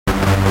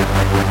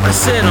I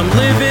said I'm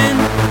living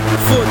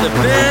for the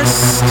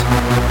best.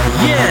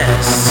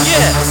 Yes.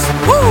 Yes.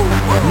 Woo.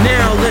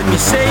 Now let me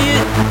say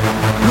it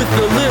with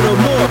a little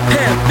more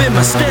pep in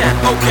my step.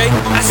 Okay.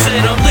 I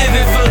said I'm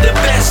living for the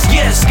best.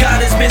 Yes,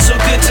 God has been so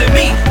good to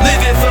me.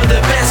 Living for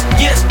the best.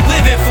 Yes,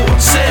 living for.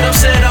 Said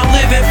I'm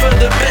living for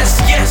the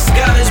best. Yes,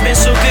 God has been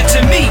so good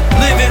to me.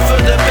 Living for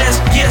the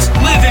best. Yes,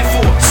 living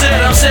for. Said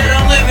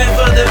I'm living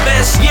for the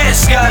best.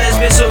 Yes, God has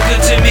been so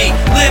good to me.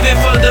 Living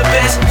for the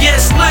best.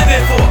 Yes,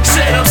 living for.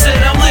 Said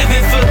I'm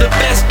living for the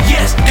best.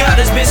 Yes, God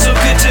has been so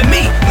good to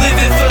me.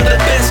 Living for the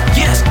best.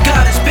 Yes,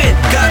 God has been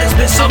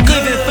so good. I'm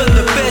living for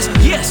the best.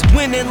 Yes,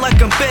 winning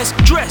like I'm best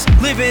dressed.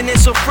 Living in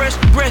so fresh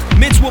breath.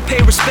 Mints will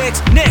pay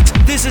respects. Next,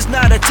 this is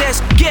not a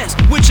test. Guess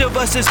which of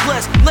us is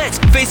blessed. Let's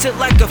face it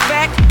like a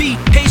fact. Be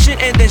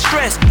patient and then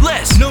stress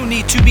less. No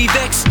need to be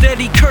vexed.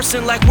 Steady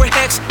cursing like we're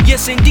hex.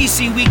 Yes, in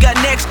DC we got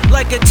next.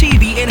 Like a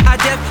TV in high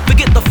def.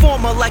 Forget the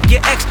former like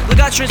your ex. Look,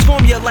 I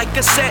transform you like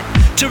a set.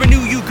 To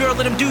renew you, girl,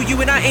 let them do you.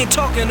 And I ain't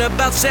talking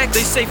about sex.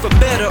 They say for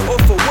better or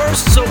for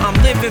worse. So I'm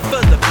living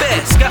for the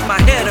best. Got my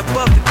head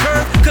above the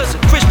curve. Cause a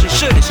Christian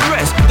shouldn't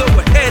stress. Though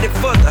we're headed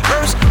for the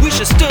hearse, we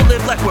should still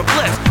live like we're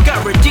blessed.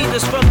 God redeemed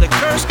us from the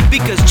curse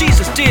because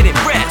Jesus didn't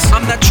rest.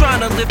 I'm not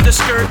trying to lift the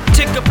skirt.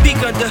 Take a peek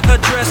under her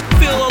dress.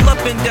 Feel all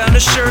up and down the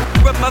shirt.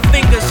 Rub my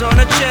fingers on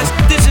her chest.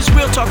 This is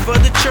real talk for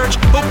the church.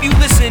 Hope you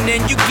listen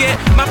and you get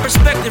my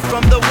perspective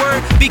from the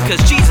word.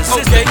 Because Jesus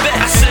is the best.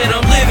 I said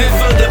I'm living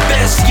for the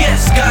best.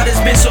 Yes, God has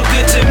been so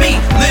good to me.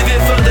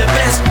 Living for the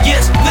best.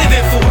 Yes,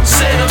 living for.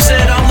 Said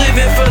I'm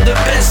living for the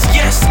best.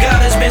 Yes,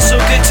 God has been so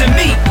good to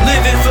me.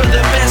 Living for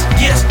the best.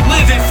 Yes,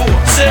 living for.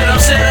 Said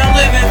I'm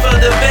living for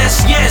the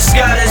best. Yes,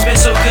 God has been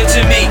so good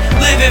to me.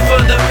 Living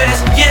for the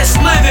best. Yes,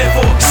 living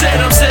for. Said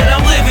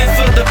I'm living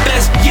for the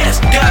best. Yes,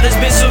 God has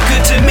been so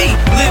good to me.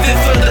 Living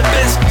for the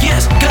best.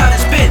 Yes, God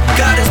has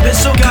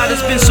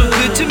been so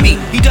good to me.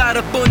 He died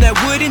up on that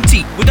wooden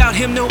tee. Without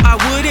him, no, I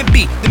wouldn't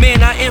be the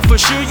man I am for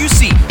sure. You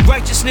see,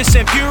 righteousness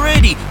and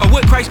purity are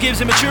what Christ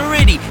gives in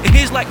maturity. In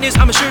his likeness,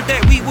 I'm assured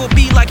that we will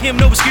be like him,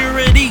 no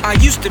obscurity. I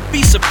used to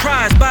be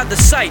surprised by the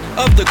sight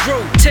of the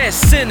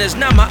grotesque sinners.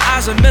 Now my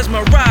eyes are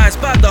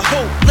mesmerized by the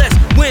hopeless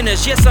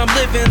winners. Yes, I'm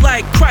living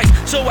like Christ,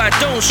 so I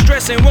don't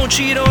stress and won't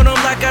cheat on them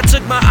like I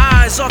took my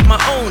eyes off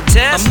my own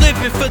test. I'm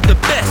living for the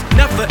best,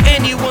 not for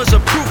anyone's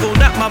approval.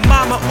 Not my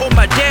mama or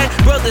my dad,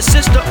 brother,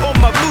 sister, or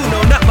my boo. No,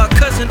 not my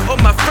cousin or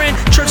my friend,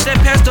 church, that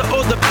pastor,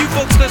 or the pew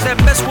folks. Cause that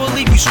mess will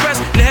leave you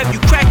stressed and have you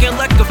cracking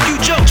like a few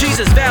jokes.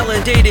 Jesus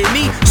validated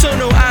me, so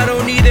no, I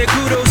don't need their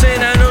kudos.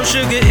 And I know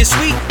sugar is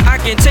sweet, I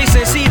can taste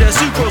and see the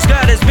sucrose.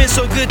 God has been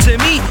so good to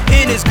me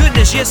in his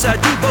goodness. Yes, I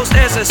do boast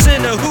as a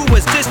sinner who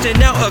was distant,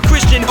 now a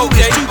Christian who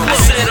is too close.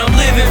 I said I'm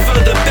living for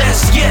the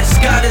best. Yes,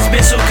 God has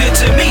been so good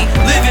to me.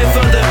 Living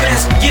for the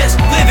best. Yes,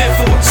 living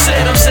for.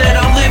 Said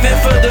I'm living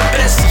for the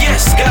best.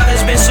 Yes, God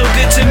has been so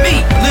good to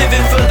me.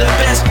 Living for the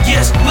best.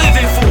 Yes,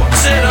 living for.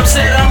 Said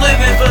I'm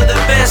living for the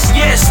best.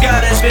 Yes,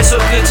 God has been so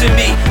good to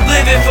me.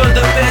 Living for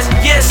the best.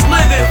 Yes,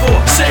 living for.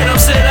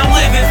 Said I'm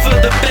living for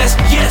the best.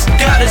 Yes,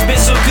 God has been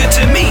so good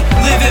to me.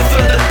 Living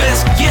for the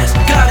best. Yes,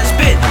 God has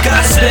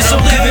been so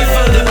living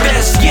for the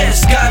best.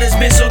 Yes, God has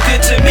been so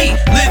good to me.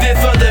 Living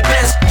for the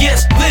best.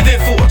 Yes,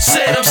 living for.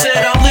 Said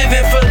I'm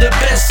living for the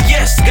best.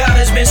 Yes, God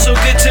has been so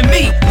good to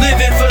me.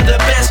 Living for the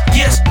best.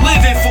 Yes,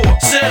 living for.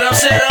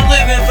 Said I'm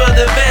living for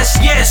the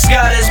best. Yes,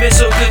 God has been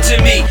so good to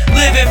me.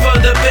 Living for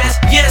the best.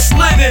 Yes,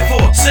 living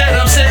for. Said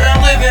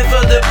I'm living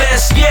for the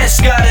best. Yes,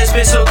 God has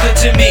been so good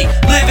to me.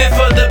 Living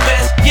for the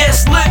best.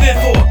 Yes, living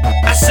for.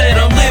 I said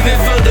I'm living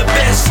for the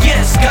best.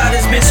 Yes, God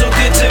has been so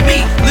good to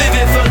me.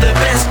 Living for the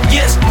best.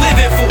 Yes,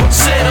 living for.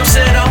 Said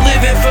I'm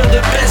living for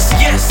the best.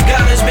 Yes,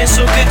 God has been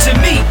so good to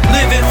me.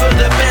 Living for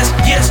the best.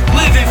 Yes,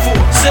 living for.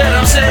 Said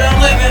I'm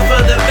living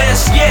for the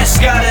best. Yes,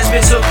 God has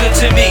been so good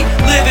to me.